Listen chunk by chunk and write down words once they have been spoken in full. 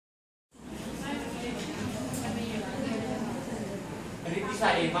ใส่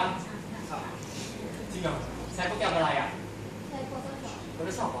เองปะจริงเหรอใช้โปรแกรมอะไรอ่ะใช้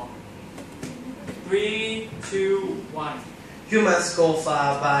Photoshop หรอ 3, 2, 1 You must go far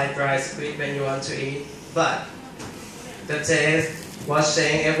by dry squid when you want to eat, but the taste was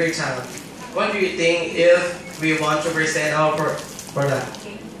changed every time. What do you think if we want to present our product?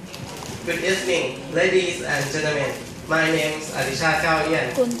 Good evening, ladies and gentlemen. My name is Adichart Kao-ian.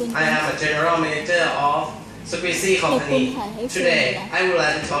 I am a general manager of Squeezy Company. Today, I would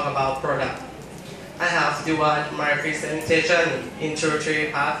like to talk about product. I have divided my presentation into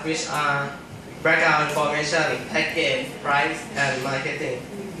 3 parts, which are background information, package, price, and marketing.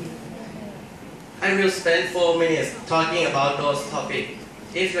 I will spend 4 minutes talking about those topics.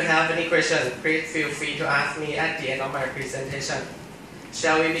 If you have any questions, please feel free to ask me at the end of my presentation.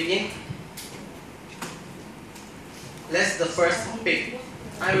 Shall we begin? Let's the first topic.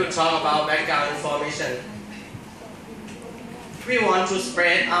 I will talk about background information. We want to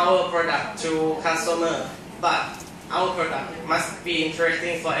spread our product to customer, but our product must be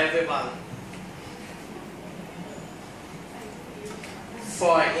interesting for everyone.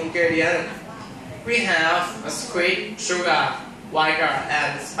 For ingredients, we have a squid, sugar, vinegar,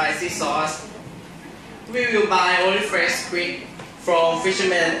 and spicy sauce. We will buy only fresh squid from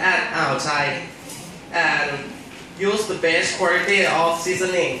fishermen at outside and use the best quality of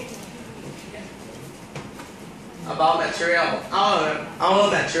seasoning. About material, our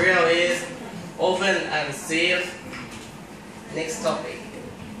material is oven and sealed. Next topic,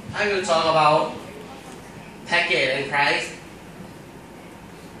 I will talk about package and price.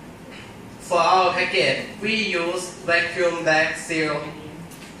 For our package, we use vacuum bag seal,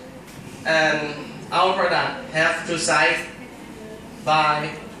 and our product have 2 sizes by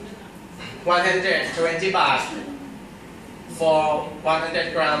 120 baht for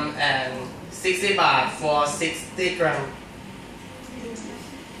 100 gram and 60 baht for 60 gram.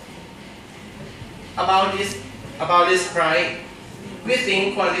 About this price, we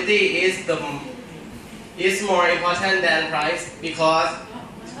think quantity is more important than price because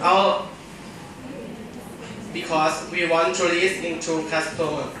we want to reach into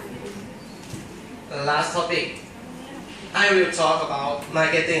customer. The last topic, I will talk about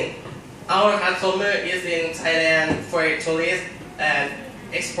marketing. Our customer is in Thailand for tourists and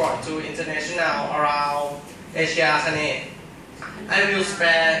export to international around Asia. I will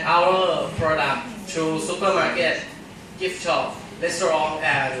spread our product to supermarket, gift shop, restaurant,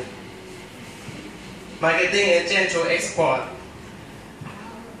 and marketing agent to export.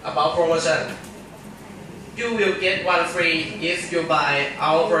 About promotion, you will get 1 free if you buy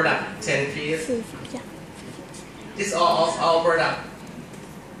our product 10 pieces. This is all of our product.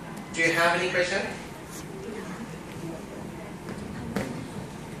 Do you have any question?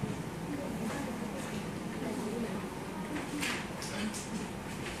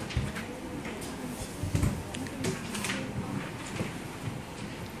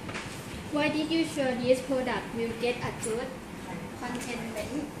 Why did you sure this product will get a good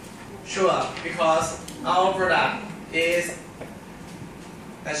containment? Sure, because our product is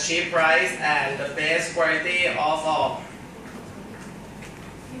a cheap price and the best quality of all.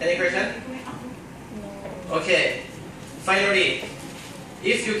 Any question? Okay. Finally,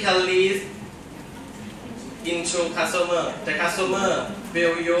 if you can lead into customer, the customer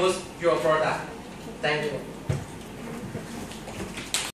will use your product. Thank you.